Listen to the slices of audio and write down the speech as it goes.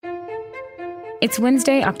It's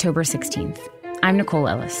Wednesday, October 16th. I'm Nicole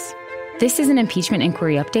Ellis. This is an impeachment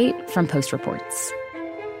inquiry update from Post Reports.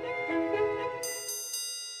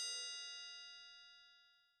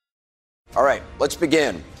 All right, let's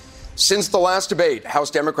begin. Since the last debate, House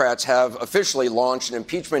Democrats have officially launched an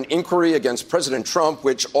impeachment inquiry against President Trump,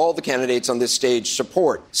 which all the candidates on this stage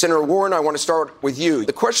support. Senator Warren, I want to start with you.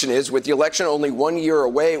 The question is, with the election only 1 year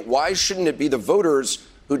away, why shouldn't it be the voters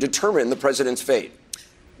who determine the president's fate?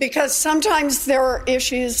 Because sometimes there are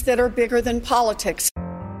issues that are bigger than politics.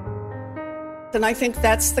 And I think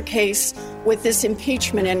that's the case with this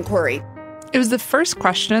impeachment inquiry. It was the first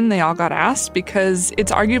question they all got asked because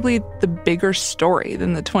it's arguably the bigger story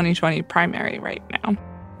than the 2020 primary right now.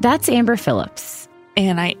 That's Amber Phillips.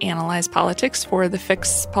 And I analyze politics for the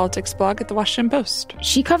Fix Politics blog at The Washington Post.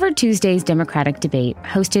 She covered Tuesday's Democratic debate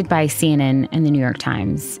hosted by CNN and The New York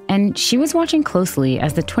Times. And she was watching closely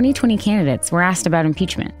as the 2020 candidates were asked about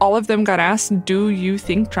impeachment. All of them got asked, do you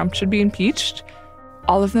think Trump should be impeached?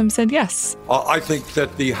 All of them said yes. I think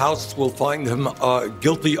that the House will find him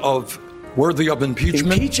worthy of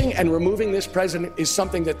impeachment. Impeaching and removing this president is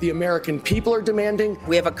something that the American people are demanding.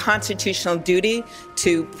 We have a constitutional duty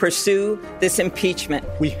to pursue this impeachment.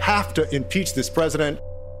 We have to impeach this president.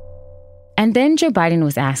 And then Joe Biden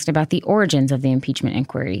was asked about the origins of the impeachment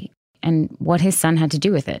inquiry and what his son had to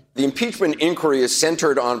do with it. The impeachment inquiry is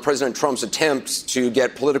centered on President Trump's attempts to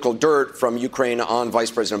get political dirt from Ukraine on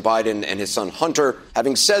Vice President Biden and his son Hunter.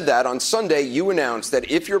 Having said that, on Sunday, you announced that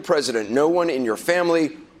if you're president, no one in your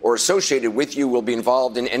family or associated with you will be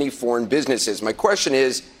involved in any foreign businesses. My question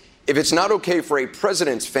is, if it's not okay for a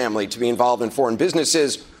president's family to be involved in foreign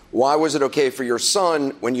businesses, why was it okay for your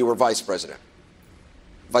son when you were vice president?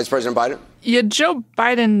 Vice President Biden? Yeah, Joe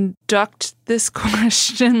Biden ducked this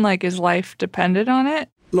question like his life depended on it.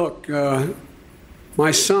 Look, my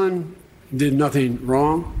son did nothing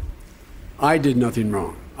wrong. I did nothing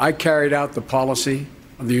wrong. I carried out the policy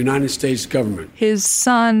of the United States government. His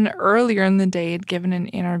son earlier in the day had given an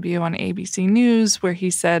interview on ABC News where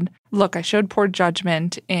he said, look, I showed poor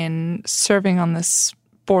judgment in serving on this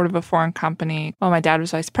board of a foreign company while my dad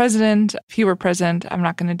was vice president. If he were president, I'm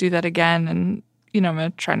not going to do that again. And, I'm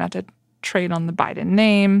going to try not to trade on the Biden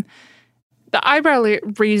name. The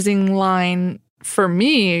eyebrow-raising line for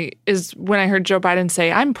me is when I heard Joe Biden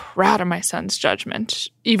say, I'm proud of my son's judgment,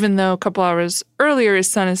 even though a couple hours earlier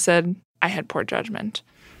his son has said, I had poor judgment.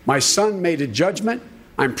 My son made a judgment.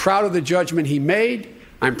 I'm proud of the judgment he made.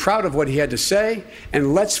 I'm proud of what he had to say.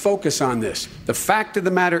 And let's focus on this. The fact of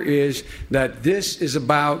the matter is that this is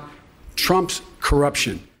about Trump's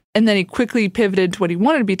corruption. And then he quickly pivoted to what he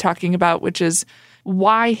wanted to be talking about, which is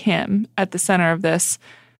why him at the center of this.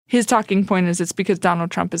 His talking point is it's because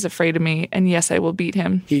Donald Trump is afraid of me, and yes, I will beat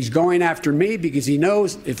him. He's going after me because he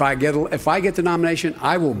knows if I get the nomination,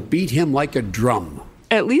 I will beat him like a drum.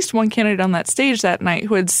 At least one candidate on that stage that night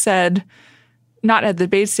who had said, not at the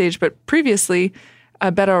debate stage, but previously,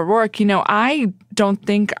 Beto O'Rourke, I don't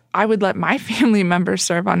think I would let my family members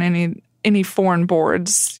serve on any foreign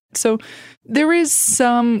boards. So there is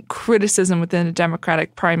some criticism within the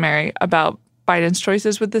Democratic primary about Biden's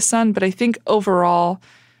choices with his son, but I think overall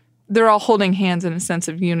they're all holding hands in a sense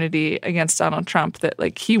of unity against Donald Trump, that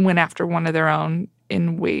he went after one of their own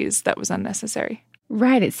in ways that was unnecessary.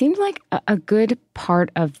 Right. It seemed like a good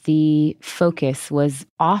part of the focus was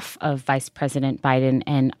off of Vice President Biden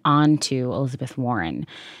and onto Elizabeth Warren.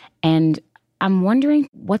 And I'm wondering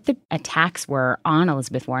what the attacks were on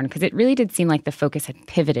Elizabeth Warren, because it really did seem like the focus had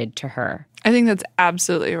pivoted to her. I think that's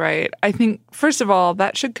absolutely right. I think, first of all,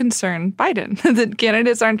 that should concern Biden, that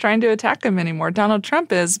candidates aren't trying to attack him anymore. Donald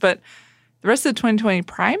Trump is, but the rest of the 2020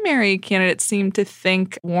 primary candidates seem to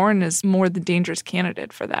think Warren is more the dangerous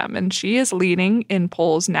candidate for them. And she is leading in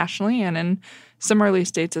polls nationally and in some early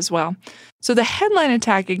states as well. So the headline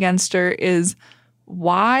attack against her is,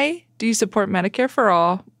 why do you support Medicare for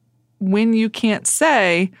all when you can't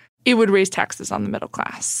say it would raise taxes on the middle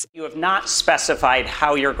class? You have not specified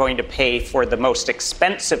how you're going to pay for the most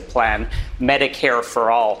expensive plan, Medicare for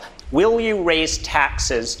all. Will you raise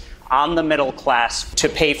taxes on the middle class to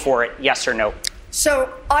pay for it, yes or no?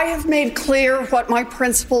 So I have made clear what my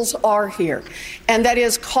principles are here, and that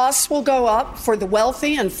is costs will go up for the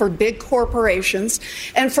wealthy and for big corporations,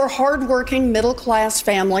 and for hardworking middle-class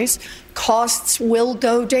families, costs will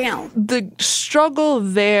go down. The struggle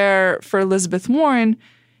there for Elizabeth Warren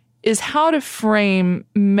is how to frame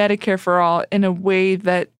Medicare for all in a way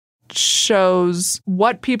that shows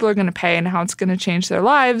what people are going to pay and how it's going to change their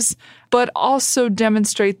lives, but also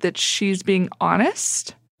demonstrate that she's being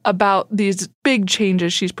honest about these big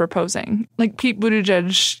changes she's proposing. Like Pete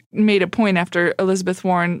Buttigieg made a point after Elizabeth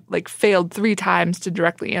Warren failed 3 times to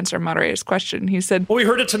directly answer a moderator's question. He said, well, we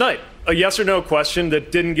heard it tonight, a yes or no question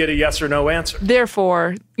that didn't get a yes or no answer.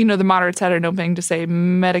 Therefore, the moderates had an opening to say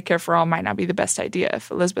Medicare for all might not be the best idea if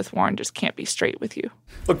Elizabeth Warren just can't be straight with you.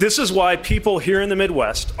 Look, this is why people here in the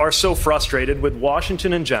Midwest are so frustrated with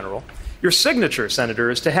Washington in general. Your signature, Senator,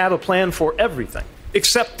 is to have a plan for everything,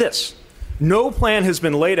 except this. No plan has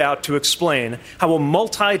been laid out to explain how a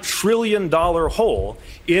multi-trillion-dollar hole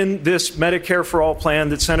in this Medicare for All plan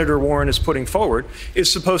that Senator Warren is putting forward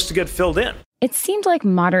is supposed to get filled in. It seemed like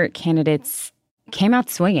moderate candidates came out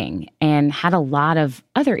swinging and had a lot of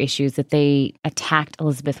other issues that they attacked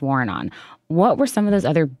Elizabeth Warren on. What were some of those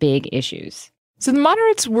other big issues? So the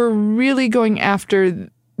moderates were really going after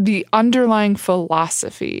the underlying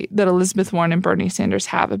philosophy that Elizabeth Warren and Bernie Sanders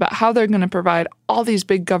have about how they're going to provide all these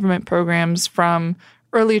big government programs from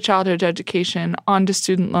early childhood education onto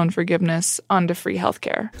student loan forgiveness, onto free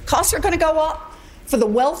healthcare. Costs are going to go up for the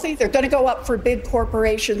wealthy. They're going to go up for big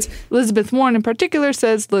corporations. Elizabeth Warren in particular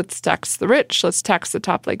says, let's tax the rich. Let's tax the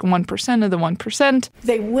top 1% of the 1%.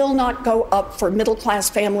 They will not go up for middle-class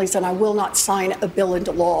families, and I will not sign a bill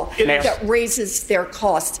into law that raises their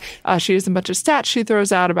costs. She has a bunch of stats she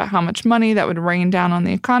throws out about how much money that would rain down on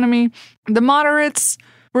the economy. The moderates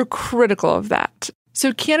were critical of that.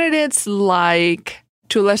 So candidates like,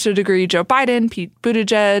 to a lesser degree, Joe Biden, Pete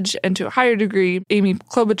Buttigieg, and to a higher degree, Amy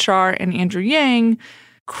Klobuchar and Andrew Yang,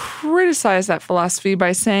 criticized that philosophy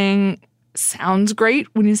by saying, sounds great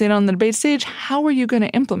when you say it on the debate stage. How are you going to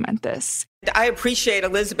implement this? I appreciate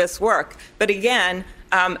Elizabeth's work, but again,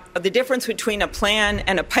 the difference between a plan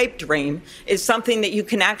and a pipe dream is something that you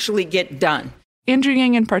can actually get done. Andrew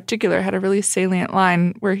Yang in particular had a really salient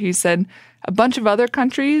line where he said, a bunch of other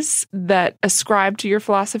countries that ascribe to your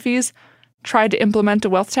philosophies tried to implement a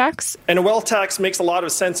wealth tax. And a wealth tax makes a lot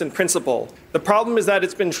of sense in principle. The problem is that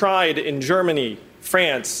it's been tried in Germany,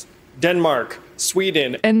 France, Denmark,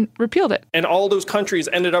 Sweden. And repealed it. And all those countries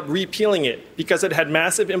ended up repealing it because it had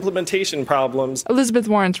massive implementation problems. Elizabeth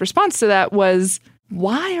Warren's response to that was,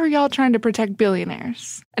 why are y'all trying to protect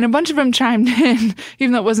billionaires? And a bunch of them chimed in,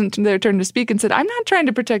 even though it wasn't their turn to speak, and said, I'm not trying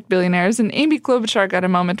to protect billionaires. And Amy Klobuchar got a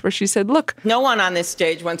moment where she said, look. No one on this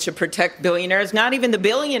stage wants to protect billionaires. Not even the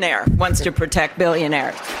billionaire wants to protect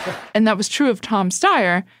billionaires. And that was true of Tom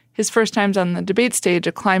Steyer, his first times on the debate stage,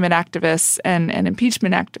 a climate activist and an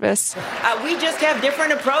impeachment activist. We just have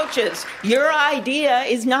different approaches. Your idea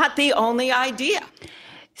is not the only idea.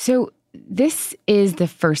 So this is the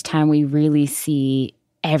first time we really see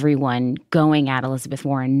everyone going at Elizabeth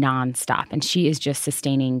Warren nonstop, and she is just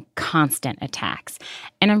sustaining constant attacks.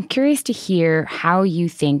 And I'm curious to hear how you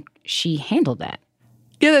think she handled that.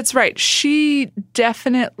 Yeah, that's right. She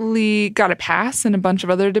definitely got a pass in a bunch of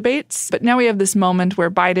other debates. But now we have this moment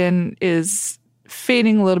where Biden is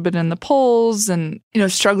fading a little bit in the polls and,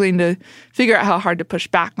 struggling to figure out how hard to push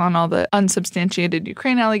back on all the unsubstantiated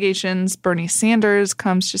Ukraine allegations. Bernie Sanders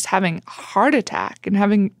comes just having a heart attack and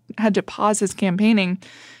having had to pause his campaigning.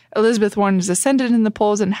 Elizabeth Warren has ascended in the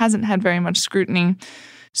polls and hasn't had very much scrutiny.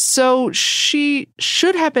 So she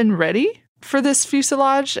should have been ready for this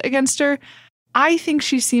fusilage against her. I think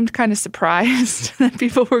she seemed kind of surprised that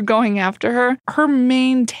people were going after her. Her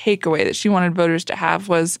main takeaway that she wanted voters to have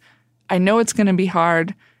was, I know it's going to be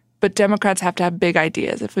hard, but Democrats have to have big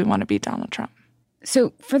ideas if we want to beat Donald Trump.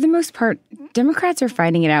 So for the most part, Democrats are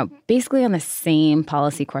fighting it out basically on the same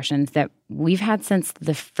policy questions that we've had since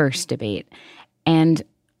the first debate. And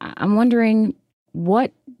I'm wondering,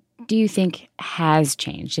 what do you think has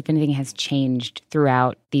changed, if anything has changed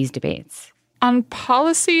throughout these debates? On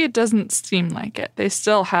policy, it doesn't seem like it. They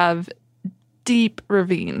still have deep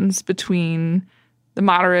ravines between the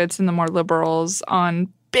moderates and the more liberals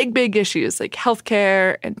on big issues like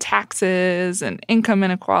healthcare and taxes and income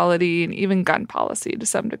inequality and even gun policy to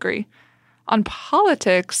some degree. On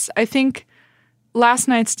politics, I think last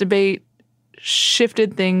night's debate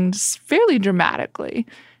shifted things fairly dramatically.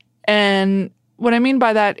 And what I mean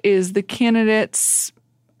by that is the candidates,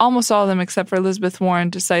 almost all of them except for Elizabeth Warren,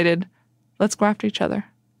 decided, let's go after each other.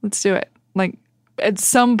 Let's do it. At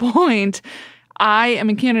some point, I am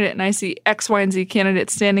a candidate and I see X, Y, and Z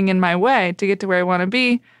candidates standing in my way to get to where I want to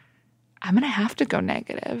be, I'm going to have to go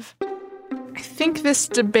negative. I think this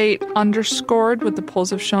debate underscored what the polls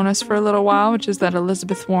have shown us for a little while, which is that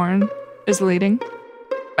Elizabeth Warren is leading.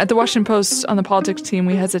 At the Washington Post on the politics team,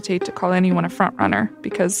 we hesitate to call anyone a front runner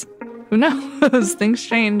because who knows, things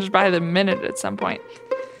change by the minute at some point.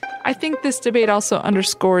 I think this debate also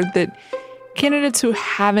underscored that candidates who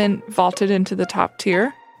haven't vaulted into the top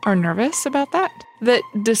tier are nervous about that. That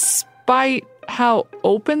despite how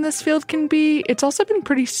open this field can be, it's also been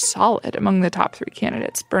pretty solid among the top 3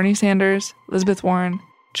 candidates: Bernie Sanders, Elizabeth Warren,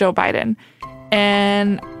 Joe Biden.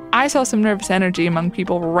 And I saw some nervous energy among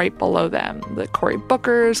people right below them: the Cory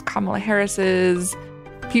Bookers, Kamala Harris's,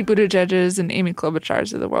 Pete Buttigieg's, and Amy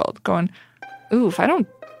Klobuchar's of the world, going, ooh, if I don't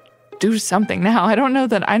do something now, I don't know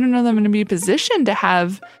that I'm going to be positioned to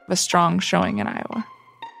have a strong showing in Iowa.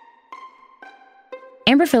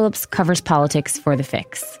 Amber Phillips covers politics for The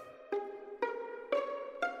Fix.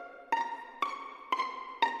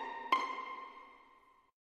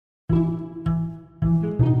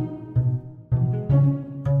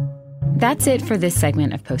 That's it for this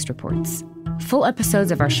segment of Post Reports. Full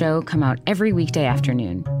episodes of our show come out every weekday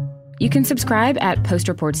afternoon. You can subscribe at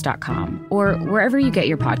postreports.com or wherever you get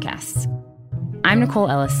your podcasts. I'm Nicole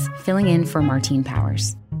Ellis, filling in for Martine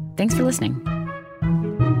Powers. Thanks for listening.